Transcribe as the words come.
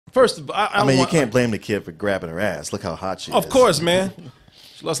First of all, I mean, you can't blame the kid for grabbing her ass. Look how hot she is. Of course, man.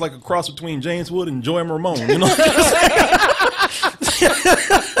 She looks like a cross between James Wood and Joy Ramone. You know.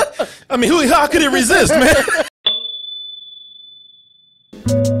 I mean, how could it resist, man?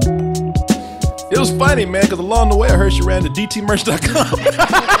 It was funny, man, because along the way I heard she ran to dtmerch.com.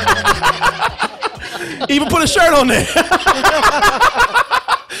 Even put a shirt on there.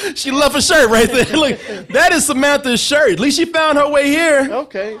 She left a shirt right there. Look, that is Samantha's shirt. At least she found her way here.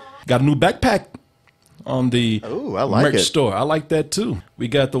 Okay. Got a new backpack on the merch it. store. I like that too. We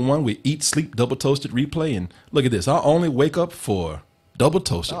got the one with Eat, Sleep, Double Toasted Replay. And look at this. I only wake up for Double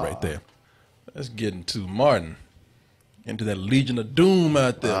Toasted right there. Let's get into Martin. Into that Legion of Doom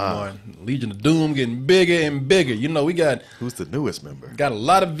out there, Martin. Legion of Doom getting bigger and bigger. You know, we got... Who's the newest member? Got a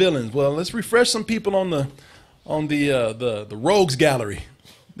lot of villains. Well, let's refresh some people on the Rogues Gallery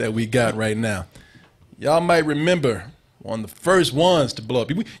that we got right now. Y'all might remember one of the first ones to blow up.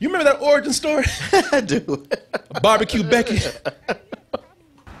 You remember that origin story? I do. Barbecue Becky.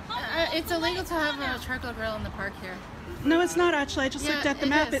 It's illegal to have a charcoal grill in the park here. No, it's not actually. I just looked at the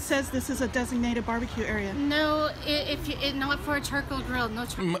map. It says this is a designated barbecue area. No, not for a charcoal grill. No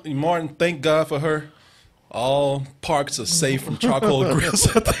charcoal. Martin, thank God for her. All parks are safe from charcoal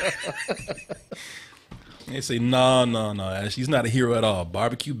grills out there. They say, no. She's not a hero at all.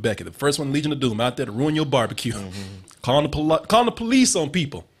 Barbecue Becky, the first one, Legion of Doom, out there to ruin your barbecue. Calling the police on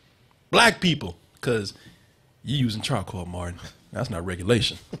people, black people, because you're using charcoal, Martin. That's not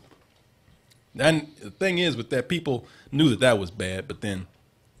regulation. And the thing is with that, people knew that was bad, but then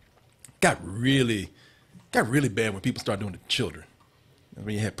got really bad when people started doing it to children. I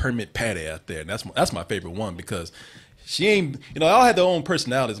mean, you had Permit Patty out there, and that's my favorite one because she ain't, they all had their own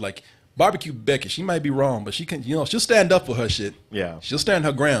personalities. Like Barbecue Becky, she might be wrong, but she can, she'll stand up for her shit. Yeah. She'll stand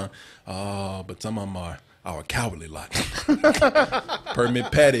her ground. Oh, but some of them are a cowardly lot.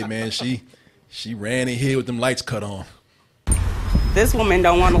 Permit Patty, man, she ran in here with them lights cut on. This woman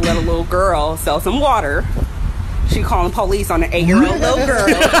don't want to let a little girl sell some water. She calling police on an 8-year-old little girl.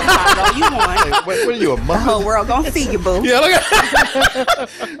 All you want. What are you, a mother? The whole world gonna see you, boo. Yeah, look at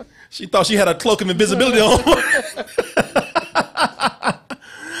she thought she had a cloak of invisibility on.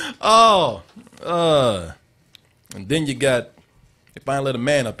 And then you got, they finally let a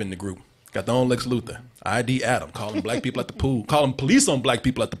man up in the group. Got their own Lex Luthor. ID Adam, calling black people at the pool. Calling police on black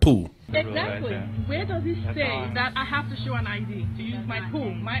people at the pool. Exactly. Where does it say that I have to show an ID to use my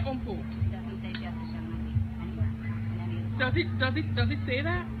pool, my own pool? Does it say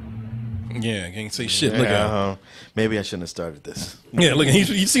that? Yeah, I can't say shit. Look at him. Maybe I shouldn't have started this. Yeah, look,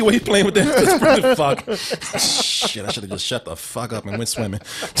 you see what he's playing with that? Fuck. Shit, I should have just shut the fuck up and went swimming.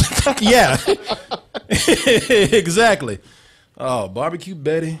 Yeah. Exactly. Oh, Barbecue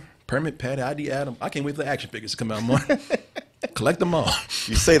Betty, Permit Patty, ID Adam. I can't wait for the action figures to come out more. Collect them all.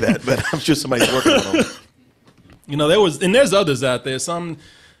 You say that, but I'm sure somebody's working on them. There's others out there. Some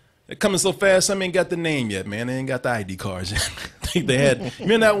they're coming so fast, some ain't got the name yet, man. They ain't got the ID cards yet. I think they had,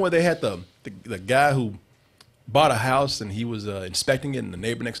 remember that one where they had the guy who bought a house and he was inspecting it and the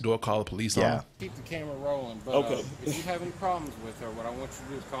neighbor next door called the police on him? Keep the camera rolling, but if you have any problems with her, what I want you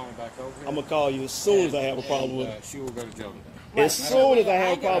to do is call me back over here. I'm going to call you as soon as I have a problem with her. She will go to jail today. As soon as I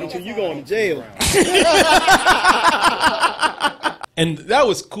have a problem with you, you're going to jail. And that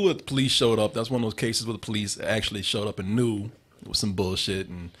was cool that the police showed up. That's one of those cases where the police actually showed up and knew it was some bullshit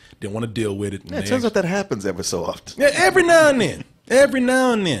and didn't want to deal with it. Yeah, it turns out that happens every so often. Yeah, every now and then. Every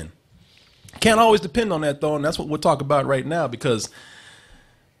now and then. Can't always depend on that, though, and that's what we'll talk about right now, because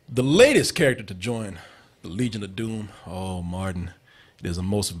the latest character to join the Legion of Doom, oh, Martin, it is the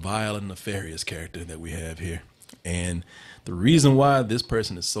most vile and nefarious character that we have here. And the reason why this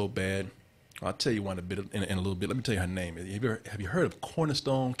person is so bad, I'll tell you one in a little bit. Let me tell you her name. Have you heard of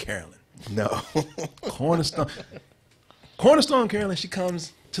CornerStore Caroline? No. CornerStore Caroline, she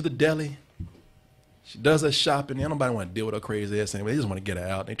comes to the deli. She does her shopping. Nobody want to deal with her crazy ass anyway. They just want to get her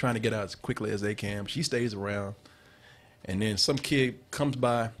out. They're trying to get out as quickly as they can. She stays around. And then some kid comes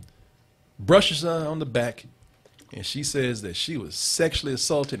by, brushes her on the back, and she says that she was sexually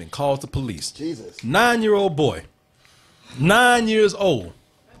assaulted and calls the police. Jesus. 9-year-old boy. 9 years old.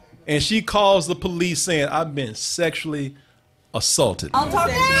 And she calls the police saying, I've been sexually assaulted. I'm going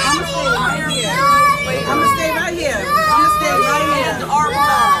to stay right here. I'm going to stay right here. I'm going to stay right here.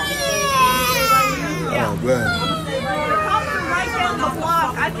 Oh, man. Right down the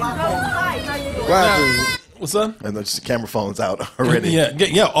block. I can go Right. What's up? And the camera phone's out already.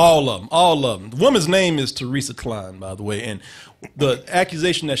 Yeah, all of them. The woman's name is Teresa Klein, by the way, and the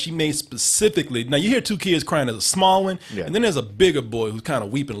accusation that she made specifically. Now you hear two kids crying. There's a small one, and then there's a bigger boy who's kind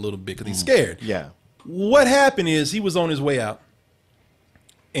of weeping a little bit because he's scared. Yeah. What happened is he was on his way out,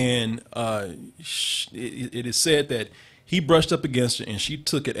 And it is said that he brushed up against her and she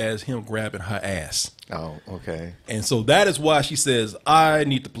took it as him grabbing her ass. Oh, okay. And so that is why she says, I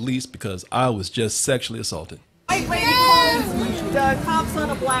need the police because I was just sexually assaulted. White lady calls the cops on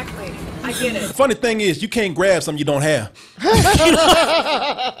a black lady. I get it. The funny thing is, you can't grab something you don't have.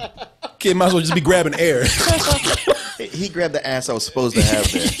 Kid might as well just be grabbing air. He grabbed the ass I was supposed to have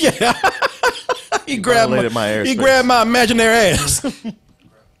there. Yeah. He grabbed my imaginary ass.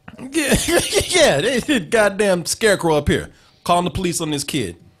 Yeah, they goddamn scarecrow up here calling the police on this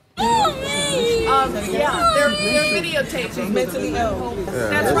kid. Yeah, they're videotaping. Mentally ill.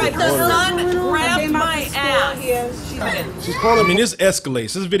 That's right. Her son grabbed my ass. I mean, this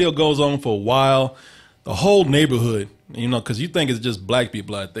escalates. This video goes on for a while. The whole neighborhood, you know, because you think it's just black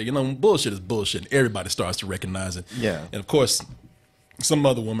people out there. You know, bullshit is bullshit. Everybody starts to recognize it. Yeah. And of course, some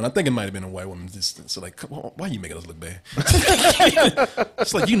other woman, I think it might have been a white woman, just so like, why are you making us look bad?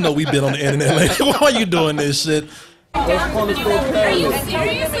 It's like, you know, we've been on the internet. Like, why are you doing this shit? Are you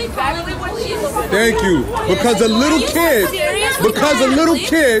seriously probably what she looks like? Thank you. Because a little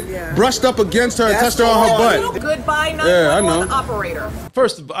kid brushed up against her and touched her on her butt. Goodbye, 911 operator.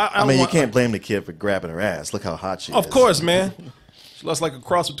 First of all, I mean, you can't blame the kid for grabbing her ass. Look how hot she is. Of course, man. She looks like a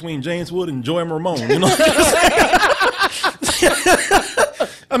cross between James Wood and Joy Ramone, you know?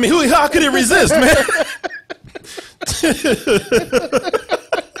 I mean, how could it resist, man?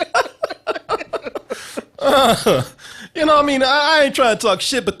 You know, I mean, I ain't trying to talk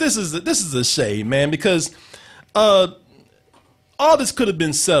shit, but this is a shame, man, because all this could have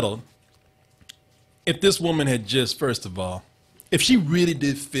been settled if this woman had just, first of all, if she really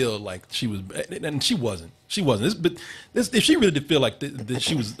did feel like she was, and she wasn't, if she really did feel like that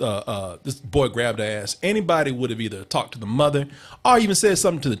she was, this boy grabbed her ass, anybody would have either talked to the mother or even said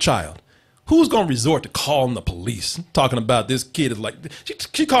something to the child. Who's going to resort to calling the police, talking about this kid is like,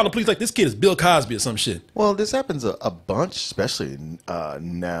 she calling the police like this kid is Bill Cosby or some shit. Well, this happens a bunch, especially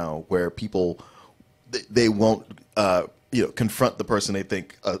now, where people, they won't, confront the person they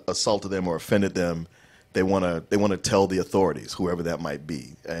think assaulted them or offended them. They want to tell the authorities, whoever that might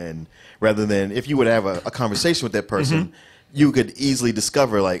be. And rather than, if you would have a conversation with that person, you could easily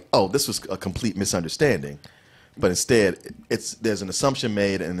discover like, oh, this was a complete misunderstanding. But instead, there's an assumption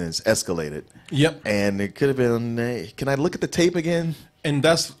made and it's escalated. Yep. And it could have been, can I look at the tape again? And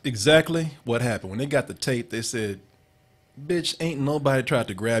that's exactly what happened. When they got the tape, they said, bitch, ain't nobody tried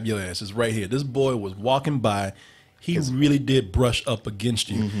to grab your ass. It's right here. This boy was walking by. He really did brush up against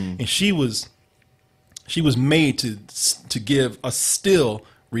you. And she was made to give a still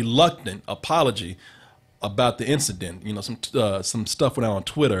reluctant apology about the incident. You know, some stuff went out on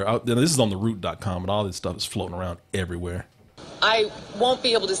Twitter. This is on theroot.com, and all this stuff is floating around everywhere. I won't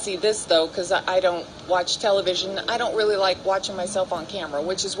be able to see this, though, because I don't watch television. I don't really like watching myself on camera,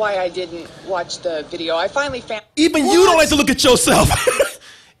 which is why I didn't watch the video. I finally found... Even you don't like to look at yourself.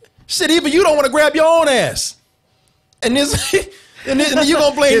 Shit, even you don't want to grab your own ass. And this... And you're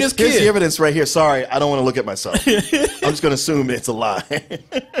going to blame this kid. Here's the evidence right here. Sorry, I don't want to look at myself. I'm just going to assume it's a lie.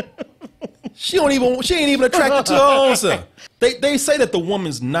 She ain't even attracted to her own self. They say that the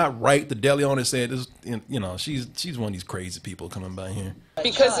woman's not right. The deli owner said, you know, she's one of these crazy people coming by here.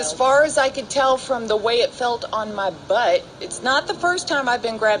 Because as far as I could tell from the way it felt on my butt, it's not the first time I've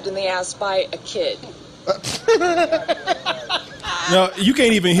been grabbed in the ass by a kid. Now, you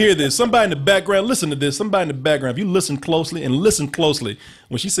can't even hear this. Somebody in the background, listen to this. Somebody in the background, if you listen closely,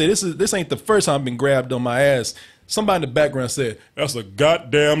 when she said, this ain't the first time I've been grabbed on my ass, somebody in the background said, that's a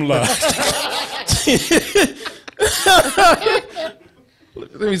goddamn lie.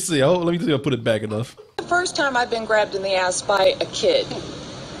 Let me see. Let me see if I put it back enough. The first time I've been grabbed in the ass by a kid.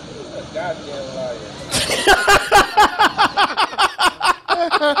 Goddamn liar.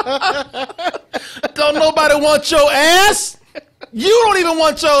 Don't nobody want your ass? You don't even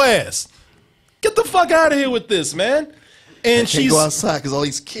want your ass. Get the fuck out of here with this, man. And I can't go outside because all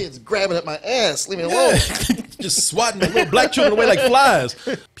these kids grabbing at my ass. Leave me alone. Just swatting the little black children away like flies.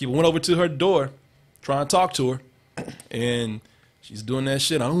 People went over to her door trying to talk to her. And she's doing that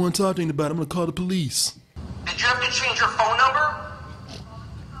shit. I don't want to talk to anybody. I'm going to call the police. Did you have to change your phone number?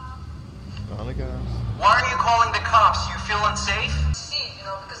 Oh my God. Why are you calling the cops? You feel unsafe? See,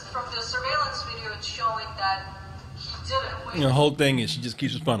 because from the surveillance video, it's showing that he didn't. The whole thing is she just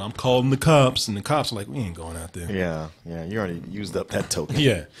keeps responding, I'm calling the cops. And the cops are like, we ain't going out there. Yeah, you already used up that token.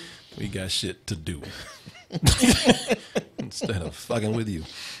 Yeah, we got shit to do. Instead of fucking with you.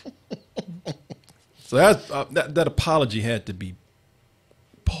 So that apology had to be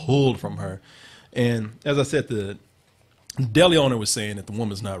pulled from her. And as I said, the deli owner was saying that the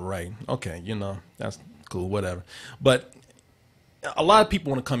woman's not right. Okay, that's cool, whatever. But a lot of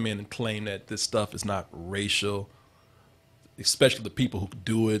people want to come in and claim that this stuff is not racial, especially the people who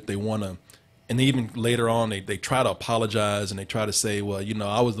do it. They want to, and even later on, they try to apologize and they try to say, well, you know,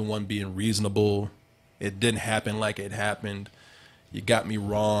 I was the one being reasonable. It didn't happen like it happened. You got me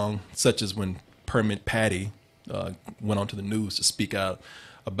wrong, such as when Permit Patty went onto the news to speak out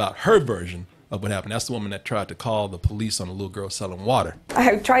about her version of what happened. That's the woman that tried to call the police on a little girl selling water.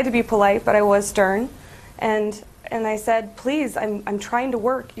 I tried to be polite, but I was stern. And I said, please, I'm trying to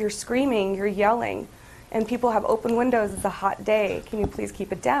work. You're screaming, you're yelling. And people have open windows. It's a hot day. Can you please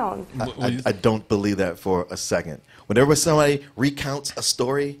keep it down? I don't believe that for a second. Whenever somebody recounts a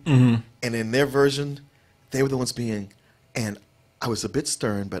story, and in their version, they were the ones being, and I was a bit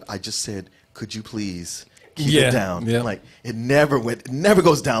stern, but I just said, could you please keep it down? Yeah. Like, it never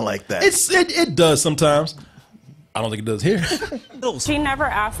goes down like that. It does sometimes. I don't think it does here. She never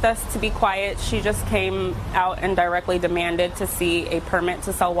asked us to be quiet. She just came out and directly demanded to see a permit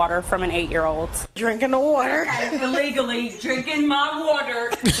to sell water from an 8-year-old. Drinking the water. Illegally drinking my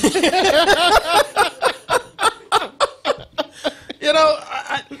water. You know,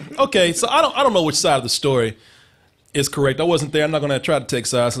 okay, so I don't know which side of the story is correct. I wasn't there. I'm not going to try to take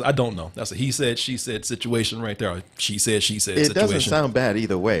sides. I don't know. That's a he said, she said situation right there. Or she said situation. It doesn't sound bad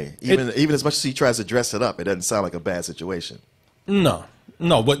either way. Even as much as he tries to dress it up, it doesn't sound like a bad situation. No.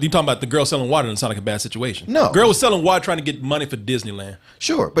 What you talking about? The girl selling water doesn't sound like a bad situation. No, girl was selling water trying to get money for Disneyland.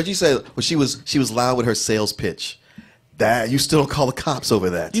 Sure, but you said she was loud with her sales pitch. That you still don't call the cops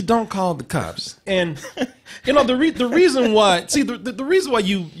over that. You don't call the cops, and you know the reason why. See, the reason why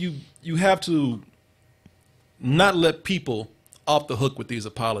you have to not let people off the hook with these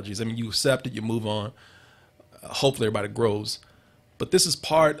apologies. I mean, you accept it, you move on. Hopefully, everybody grows. But this is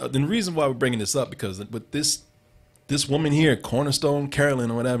part of the reason why we're bringing this up, because with this woman here, CornerStore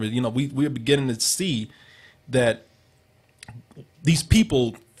Caroline or whatever, you know, we're beginning to see that these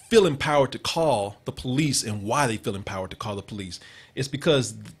people feel empowered to call the police, and why they feel empowered to call the police. It's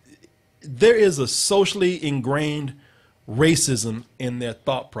because there is a socially ingrained racism in their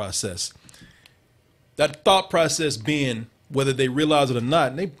thought process. That thought process being, whether they realize it or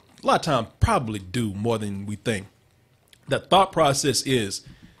not, and they a lot of times probably do more than we think. That thought process is,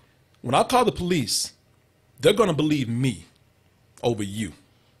 when I call the police, they're going to believe me over you.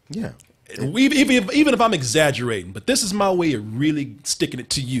 Yeah. Even if I'm exaggerating, but this is my way of really sticking it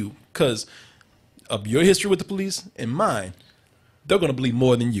to you because of your history with the police and mine. They're going to believe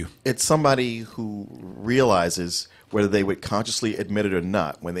more than you. It's somebody who realizes, whether they would consciously admit it or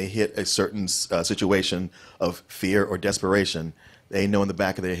not, when they hit a certain situation of fear or desperation, they know in the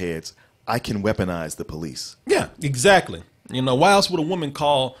back of their heads, I can weaponize the police. Yeah, exactly. You know, why else would a woman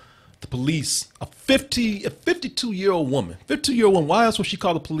call the police, a 52-year-old woman, why else would she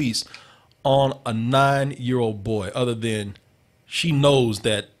call the police on a 9-year-old boy, other than she knows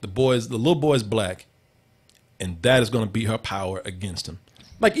that the little boy is black, and that is going to be her power against him.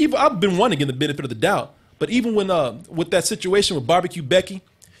 Like, even I've been wanting to get the benefit of the doubt, but even when with that situation with Barbeque Becky,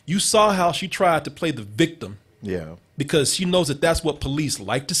 you saw how she tried to play the victim. Yeah. Because she knows that that's what police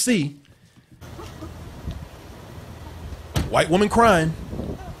like to see. White woman crying.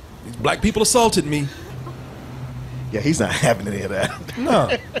 These black people assaulted me. Yeah, he's not having any of that. No.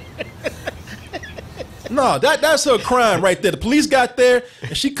 No, that's her crying right there. The police got there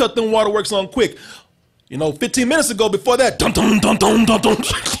and she cut them waterworks on quick. You know, 15 minutes ago before that, dun dun dun dun dun dun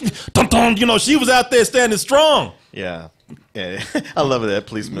dun dun, you know, she was out there standing strong. Yeah. Yeah. I love it, that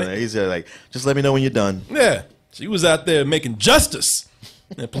policeman. He's like, just let me know when you're done. Yeah. She was out there making justice.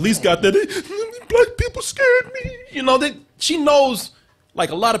 And police got there. Black people scared me. You know, she knows, like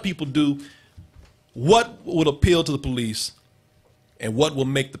a lot of people do, what would appeal to the police and what will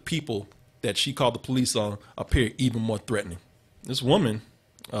make the people that she called the police on appear even more threatening. This woman,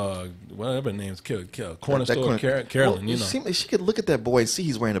 whatever her name is, CornerStore Caroline, you know. She could look at that boy and see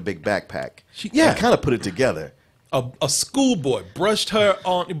he's wearing a big backpack. And kind of put it together. A schoolboy brushed her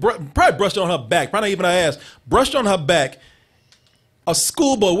on, probably brushed on her back, probably not even her ass, brushed on her back. A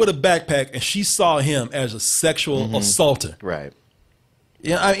schoolboy with a backpack, and she saw him as a sexual assaulter. Right.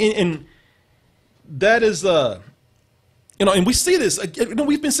 Yeah, and that is, you know, and we see this. You know,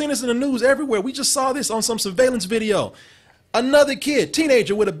 we've been seeing this in the news everywhere. We just saw this on some surveillance video. Another kid,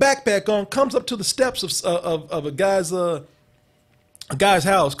 teenager with a backpack on, comes up to the steps of a guy's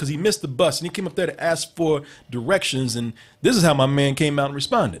house because he missed the bus, and he came up there to ask for directions. And this is how my man came out and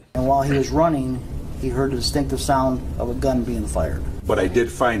responded. And while he was running, he heard the distinctive sound of a gun being fired. But I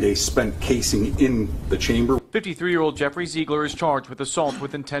did find a spent casing in the chamber. 53-year-old Jeffrey Ziegler is charged with assault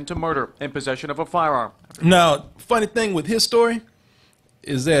with intent to murder and possession of a firearm. Now, funny thing with his story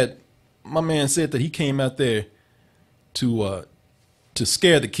is that my man said that he came out there to to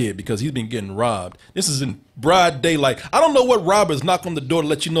scare the kid because he's been getting robbed. This is in broad daylight. I don't know what robbers knock on the door to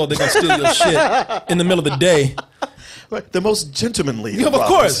let you know they're going to steal your shit in the middle of the day. The most gentlemanly. Yeah, of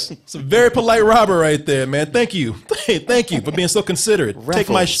course. It's a very polite robber right there, man. Thank you. Thank you for being so considerate.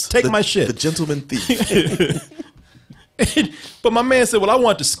 Raffles, take my shit. The gentleman thief. But my man said, well, I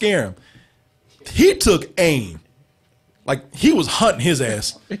want to scare him. He took aim. Like, he was hunting his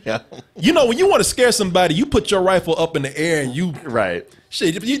ass. Yeah. You know, when you want to scare somebody, you put your rifle up in the air and you... Right.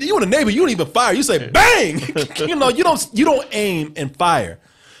 Shit, if you in a neighbor, you don't even fire. You say, bang! You know, you don't aim and fire.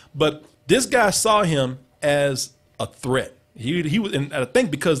 But this guy saw him as a threat. He was, and I think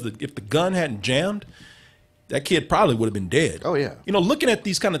because if the gun hadn't jammed, that kid probably would have been dead. Oh, yeah. You know, looking at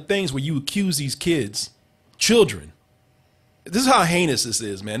these kind of things where you accuse these kids, children, this is how heinous this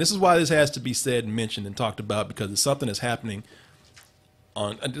is, man. This is why this has to be said and mentioned and talked about, because it's something that's happening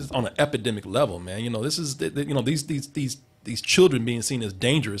on an epidemic level, man. You know, this is, you know, these children being seen as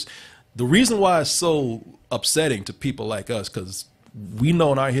dangerous. The reason why it's so upsetting to people like us, because we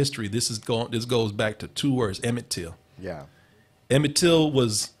know in our history this goes back to two words: Emmett Till. Yeah. Emmett Till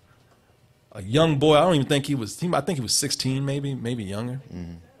was a young boy. I don't even think I think he was 16, maybe younger.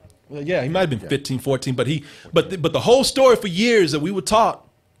 Mm-hmm. Well, yeah, he might have been 15, 14, but the whole story for years that we were taught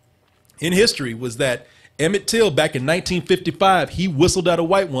in history was that Emmett Till, back in 1955, he whistled at a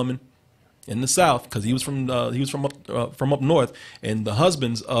white woman in the South because he was from up north, and the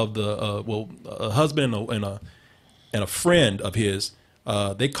husbands of a husband and a friend of his,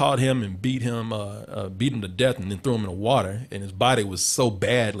 they caught him and beat him to death and then threw him in the water, and his body was so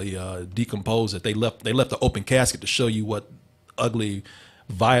badly decomposed that they left the open casket to show you what ugly,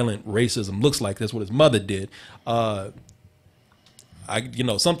 violent racism looks like. That's what his mother did. You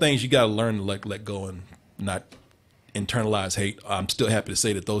know, some things you got to learn to let go and not internalize hate. I'm still happy to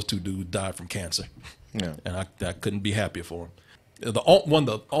say that those two dudes died from cancer. Yeah. And I couldn't be happier for them. One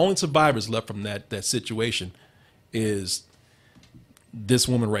of the only survivors left from that situation is this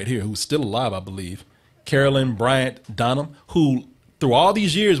woman right here, who's still alive, I believe, Caroline Bryant Donham, who through all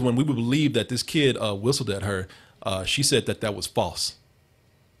these years when we would believe that this kid whistled at her, she said that was false.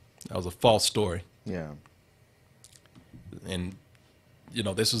 That was a false story. Yeah. And, you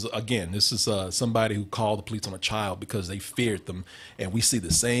know, this is somebody who called the police on a child because they feared them. And we see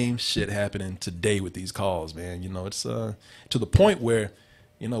the same shit happening today with these calls, man. You know, it's to the point where,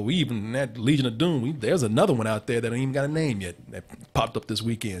 you know, we even in that Legion of Doom, there's another one out there that ain't even got a name yet that popped up this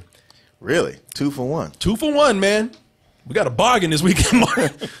weekend. Really? 2 for 1. 2 for 1, man. We got a bargain this weekend.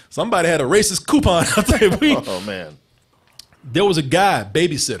 Somebody had a racist coupon out there. Oh, man. There was a guy,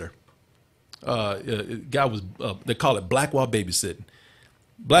 Babysitter. Guy was, they call it black while babysitting.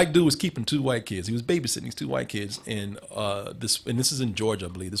 Black dude was keeping 2 white kids. He was babysitting these 2 white kids. And this is in Georgia, I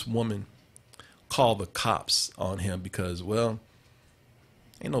believe. This woman called the cops on him because, well,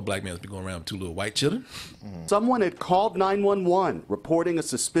 ain't no black man that's been going around with 2 little white children. Someone had called 911 reporting a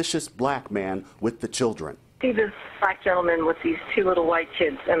suspicious black man with the children. See this black gentleman with these 2 little white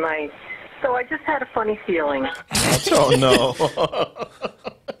kids, and so I just had a funny feeling. Oh, no.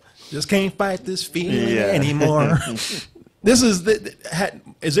 Just can't fight this feeling anymore. Is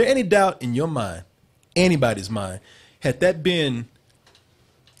there any doubt in your mind, anybody's mind, had that been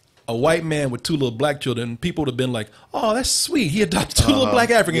a white man with 2 little black children, people would have been like, oh, that's sweet. He adopted 2 little black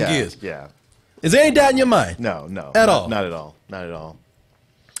African kids. Yeah. Is there any doubt in your mind? No. At all? Not at all. Not at all.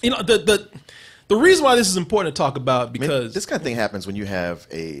 You know, the reason why this is important to talk about, because this kind of thing happens when you have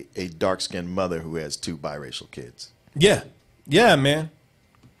a dark-skinned mother who has 2 biracial kids. Yeah. Yeah, man.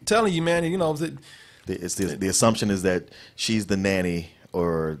 I'm telling you, man, you know, the assumption is that she's the nanny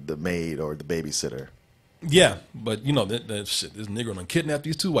or the maid or the babysitter. Yeah, but you know that shit. This nigga done kidnapped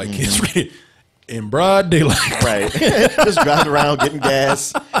these 2 white kids in broad daylight. Right, just driving around getting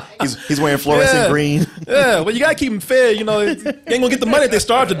gas. He's wearing fluorescent green. Yeah, well, you gotta keep them fed. You know, they ain't gonna get the money if they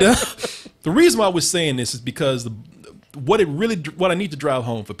starve to death. The reason why we're saying this is because what I need to drive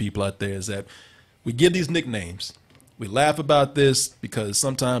home for people out there is that we give these nicknames. We laugh about this because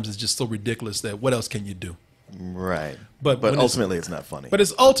sometimes it's just so ridiculous that what else can you do? Right. But ultimately it's not funny. But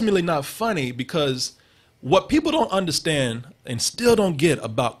it's ultimately not funny because what people don't understand and still don't get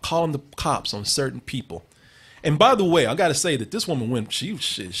about calling the cops on certain people. And by the way, I got to say that this woman went, she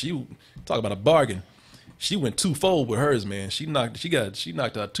talk about a bargain. She went 2-fold with hers, man. She knocked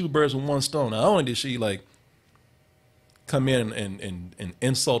out 2 birds with 1 stone. Not only did she like come in and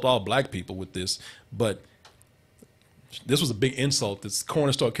insult all black people with this, but this was a big insult. This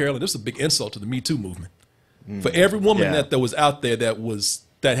CornerStore Caroline, this was a big insult to the Me Too movement. For every woman that was out there that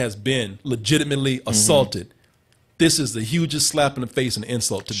has been legitimately assaulted, this is the hugest slap in the face and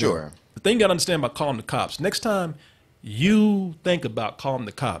insult to do. The thing you got to understand about calling the cops, next time you think about calling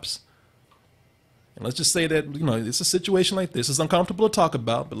the cops. And let's just say that, it's a situation like this. It's uncomfortable to talk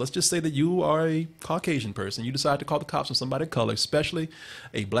about, but let's just say that you are a Caucasian person. You decide to call the cops on somebody of color, especially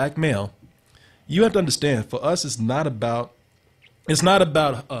a black male. You have to understand, for us, it's not about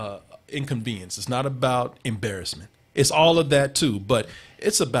inconvenience. It's not about embarrassment. It's all of that too, but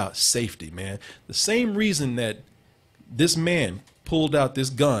it's about safety, man. The same reason that this man pulled out this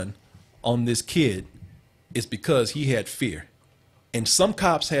gun on this kid is because he had fear. And some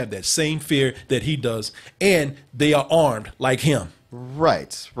cops have that same fear that he does, and they are armed like him.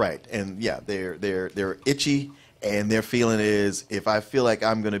 Right. And yeah, they're itchy, and their feeling is, if I feel like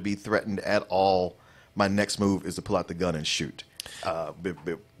I'm going to be threatened at all, my next move is to pull out the gun and shoot.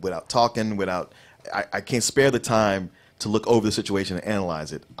 Without talking, I can't spare the time to look over the situation and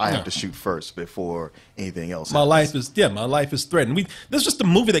analyze it. I have to shoot first before anything else. My life is threatened. This is just a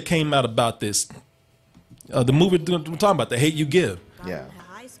movie that came out about this. The movie we're talking about, The Hate You Give. Yeah.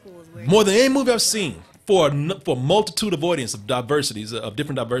 More than any movie I've seen, for a multitude of audience of diversities, of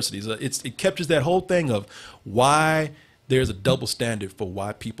different diversities, it captures that whole thing of why there's a double standard for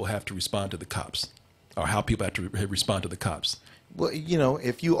why people have to respond to the cops, or how people have to respond to the cops. Well,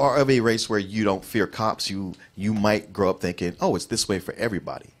 if you are of a race where you don't fear cops, you might grow up thinking, oh, it's this way for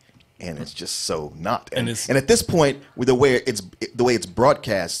everybody. And it's just so not. And at this point, with the way it's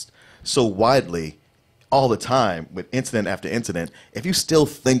broadcast so widely all the time, with incident after incident, if you still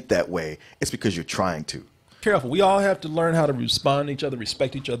think that way, it's because you're trying to. Careful. We all have to learn how to respond to each other,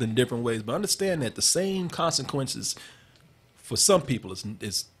 respect each other in different ways, but understand that the same consequences for some people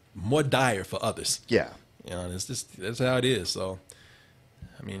is more dire for others. Yeah. That's how it is. So,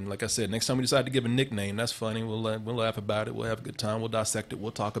 I mean, like I said, next time we decide to give a nickname, that's funny. We'll laugh about it. We'll have a good time. We'll dissect it.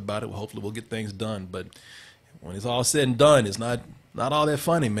 We'll talk about it. Hopefully we'll get things done. But when it's all said and done, it's not all that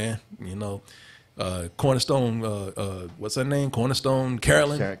funny, man. Cornerstone, what's her name? Cornerstone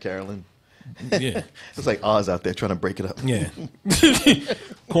Caroline? Caroline. Yeah. It's like Oz out there trying to break it up. Yeah.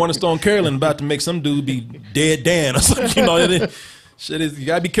 Cornerstone Caroline about to make some dude be dead Dan or something. You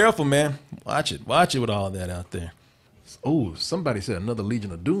gotta be careful, man. Watch it with all that out there. Oh, somebody said another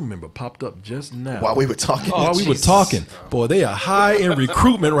Legion of Doom member popped up just now. While we were talking. Oh, we were talking. Boy, they are high in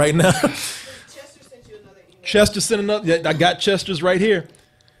recruitment right now. Chester sent another. I got Chester's right here.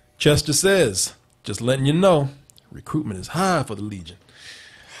 Chester says, just letting you know, recruitment is high for the Legion.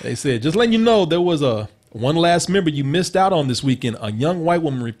 They said, just letting you know, there was one last member you missed out on this weekend. A young white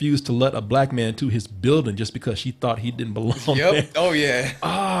woman refused to let a black man into his building just because she thought he didn't belong there. Oh, yeah.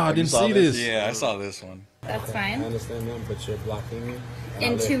 I didn't see this. Yeah, I saw this one. That's fine. I understand that, but you're blocking me.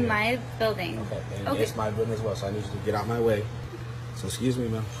 Into my building. Okay. It's my building as well, so I need you to get out my way. So excuse me,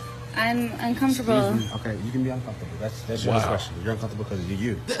 ma'am. I'm uncomfortable. Okay, you can be uncomfortable. That's your discretion. You're uncomfortable because you're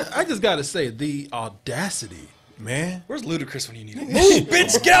you. I just got to say, the audacity, man. Where's Ludacris when you need him? Move,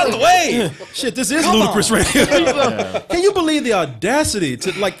 bitch, get out of the way. Shit, this is Ludacris right here. Can you believe the audacity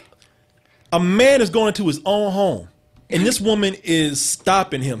to, a man is going into his own home, and this woman is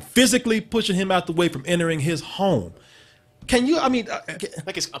stopping him, physically pushing him out the way from entering his home. Can you,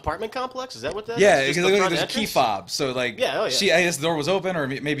 like his apartment complex? Is that what that is? Yeah, because there's a key fob. So, I guess the door was open, or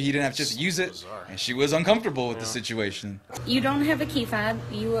maybe he didn't have a chance to use it, and she was uncomfortable with the situation. You don't have a key fob.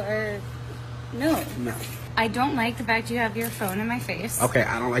 You are... No. I don't like the fact you have your phone in my face. Okay,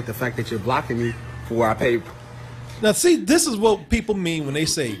 I don't like the fact that you're blocking me for where I paid. Now, see, this is what people mean when they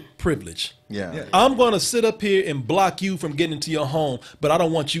say privilege. Yeah. I'm going to sit up here and block you from getting into your home, but I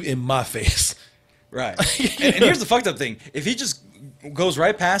don't want you in my face. Right. And here's the fucked up thing. If he just goes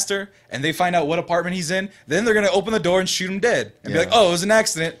right past her and they find out what apartment he's in, then they're going to open the door and shoot him dead. And be like, oh, it was an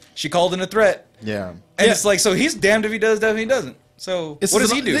accident. She called in a threat. Yeah. And it's like, so he's damned if he does, damned if he doesn't. So what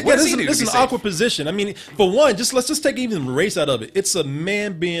does he do? What does he do? This is an awkward position. I mean, for one, let's just take even race out of it. It's a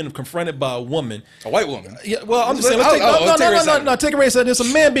man being confronted by a woman. A white woman. Yeah, well, I'm just saying. Take a race out. It's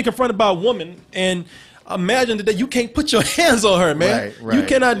a man being confronted by a woman, and imagine that you can't put your hands on her, man. Right. You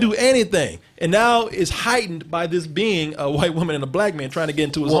cannot do anything. And now it's heightened by this being a white woman and a black man trying to get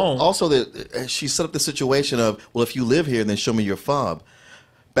into his home. Also, she set up the situation of, well, if you live here, then show me your fob.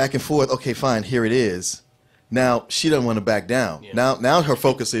 Back and forth. Okay, fine. Here it is. Now she doesn't want to back down. Yeah. Now her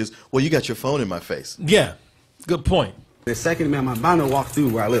focus is, well, you got your phone in my face. Yeah, good point. The second, ma'am, I'm bound to walk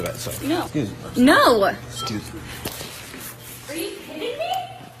through where I live at. So no, excuse me. No. Excuse me. Are you kidding me?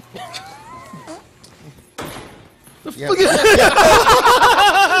 Well, she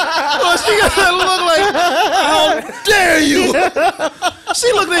got that look like, how dare you?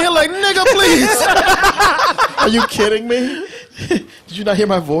 She looked at him like, nigga, please. Are you kidding me? Did you not hear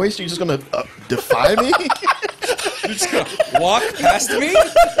my voice? You're just going to defy me? You're just going to walk past me?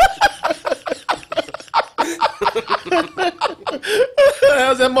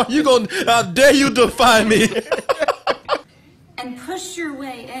 How's that, Mark? You gonna? How dare you defy me? And push your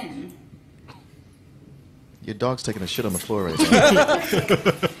way in. Your dog's taking a shit on the floor right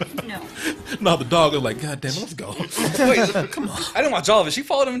now. No, the dog was like, God damn it, let's go. Wait, come on. I didn't watch all of it. She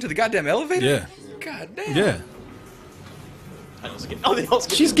followed him into the goddamn elevator? Yeah. God damn. Yeah.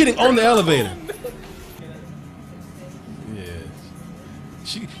 She's getting on the elevator. Yeah.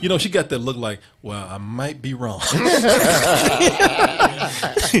 She, you know, she got that look like, well, I might be wrong. She's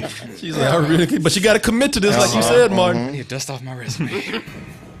like, I really can't. But she got to commit to this, like you said, Martin. I need to dust off my resume.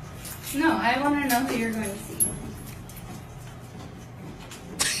 No, I want to know who you're going to see.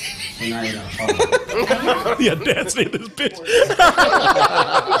 So now you gotta follow. Yeah, Dad say this bitch.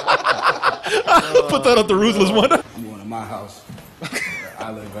 Put that up the ruthless one. I'm going to my house. Where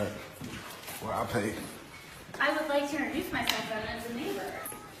I live at. Where I pay. I would like to introduce myself as a neighbor.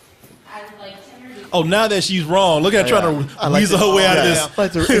 I would like to introduce Oh, now that she's wrong, look at her trying to weasel her way out of this. I'd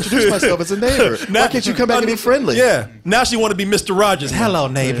like to introduce myself as a neighbor. Why can't you come back and be friendly? Yeah. Now she want to be Mr. Rogers. Hello,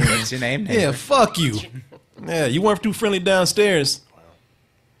 neighbor. What's your name, neighbor? Yeah, fuck you. Yeah, you weren't too friendly downstairs.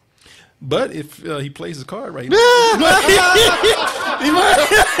 But if he plays his card right, he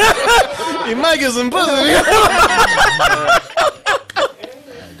might get some pussy. I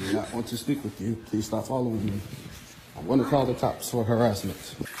do not want to speak with you. Please stop following me. I'm going to call the cops for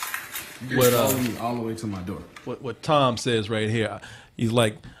harassment. You're following me all the way to my door. What Tom says right here, he's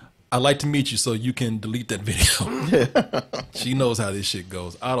like, I'd like to meet you so you can delete that video. She knows how this shit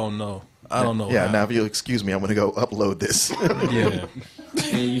goes. I don't know. Yeah, now if you'll excuse me, I'm going to go upload this. Yeah.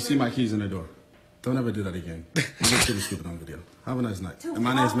 And you see my keys in the door. Don't ever do that again. You look pretty stupid on video. Have a nice night. And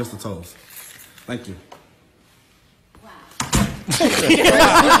my name's Mr. Tolls. Thank you. Wow.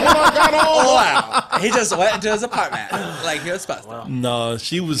 He just went into his apartment like he was supposed to. No,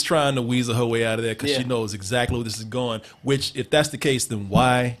 she was trying to weasel her way out of there because she knows exactly where this is going. Which, if that's the case, then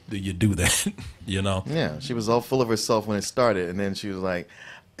why do you do that? You know? Yeah, she was all full of herself when it started, and then she was like,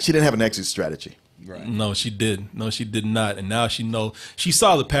 she didn't have an exit strategy. Right. No, she did. No, she did not. And now she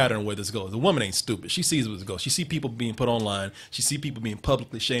saw the pattern where this goes. The woman ain't stupid. She sees where this goes. She see people being put online. She see people being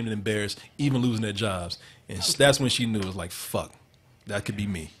publicly shamed and embarrassed, even losing their jobs. And that's when she knew it was like, fuck, that could be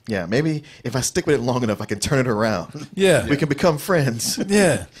me. Yeah, maybe if I stick with it long enough, I can turn it around. Yeah. We can become friends.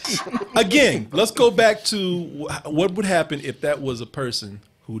 Yeah. Again, let's go back to what would happen if that was a person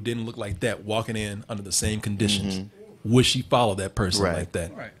who didn't look like that walking in under the same conditions. Mm-hmm. Would she follow that person like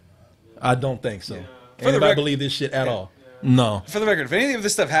that? Right. I don't think so. Anybody believe this shit at all? No. For the record, if any of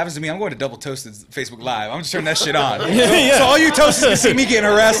this stuff happens to me, I'm going to Double Toasted's Facebook Live. I'm just turning that shit on. So all you toasters can see me getting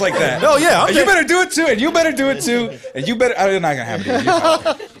harassed like that. Oh, yeah. And you better do it too, and you better do it too, and you better. I'm not going to have it.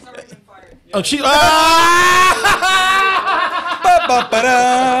 Oh, she. Wow,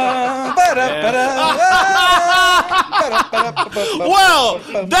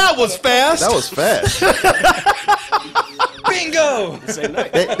 that was fast. That was fast. Bingo!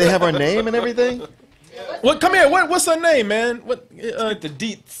 They have our name and everything? What? Come here. What's her name, man? What? The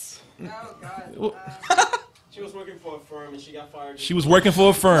deets. Oh, God. She was working for a firm and she got fired. She was working for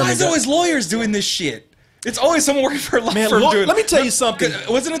a firm. Why is always lawyers doing this shit? It's always someone working for a law firm doing. Let me tell you something.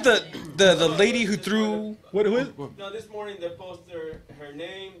 Wasn't it the lady who threw? What? No, this morning they posted her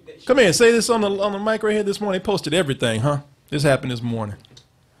name. Come here. Say this on the mic right here. This morning they posted everything, huh? This happened this morning.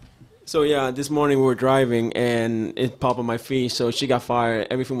 So yeah, this morning we were driving and it popped on my feed. So she got fired.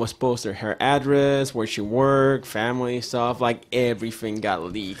 Everything was posted. Her address, where she worked, family stuff, like everything got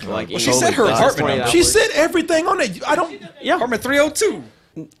leaked. Like she said her apartment number. She said everything on it. I don't. Yeah, apartment 302.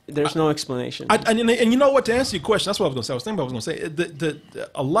 There's no explanation. And you know what? To answer your question, that's what I was going to say. I was thinking about what I was going to say.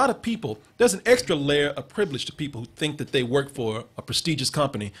 A lot of people, there's an extra layer of privilege to people who think that they work for a prestigious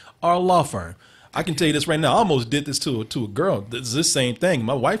company or a law firm. I can tell you this right now. I almost did this to a girl. This same thing.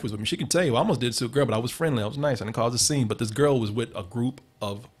 My wife was with me. She can tell you. I almost did it to a girl, but I was friendly. I was nice. I didn't cause a scene. But this girl was with a group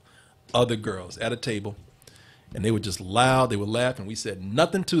of other girls at a table. And they were just loud. They would laugh. And we said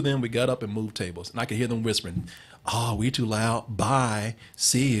nothing to them. We got up and moved tables. And I could hear them whispering, oh, we too loud. Bye.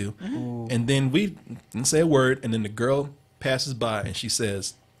 See you. Mm-hmm. And then we didn't say a word. And then the girl passes by and she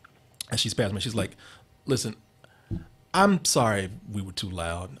says, as she's passing me, she's like, listen, I'm sorry we were too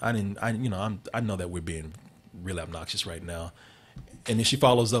loud. I know that we're being really obnoxious right now. And then she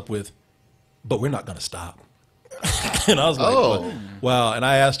follows up with, but we're not going to stop. And I was like, wow. And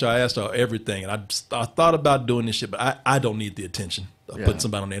I asked her everything. And I thought about doing this shit, but I don't need the attention of putting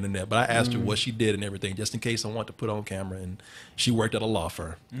somebody on the internet. But I asked her what she did and everything, just in case I want to put on camera. And she worked at a law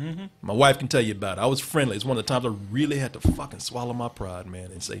firm. Mm-hmm. My wife can tell you about it. I was friendly. It's one of the times I really had to fucking swallow my pride,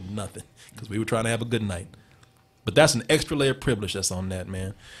 man, and say nothing. Because we were trying to have a good night. But that's an extra layer of privilege that's on that,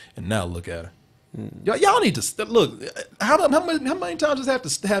 man. And now look at her. Y'all need to look. How many times does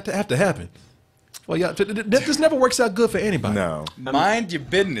this have to happen? Well, yeah, this never works out good for anybody. No. Mind your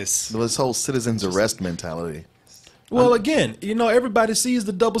business. This whole citizen's arrest mentality. Well, again, everybody sees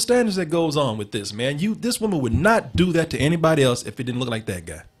the double standards that goes on with this, man. This woman would not do that to anybody else if it didn't look like that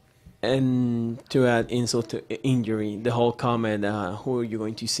guy. And to add insult to injury, the whole comment, who are you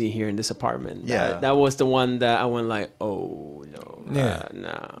going to see here in this apartment? Yeah. That was the one that I went like, oh, no. Yeah.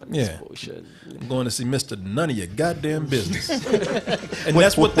 This bullshit. I'm going to see Mr. None of your goddamn business. And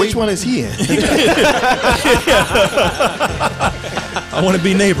Which one is he in? I want to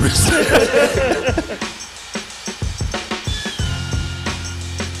be neighbors.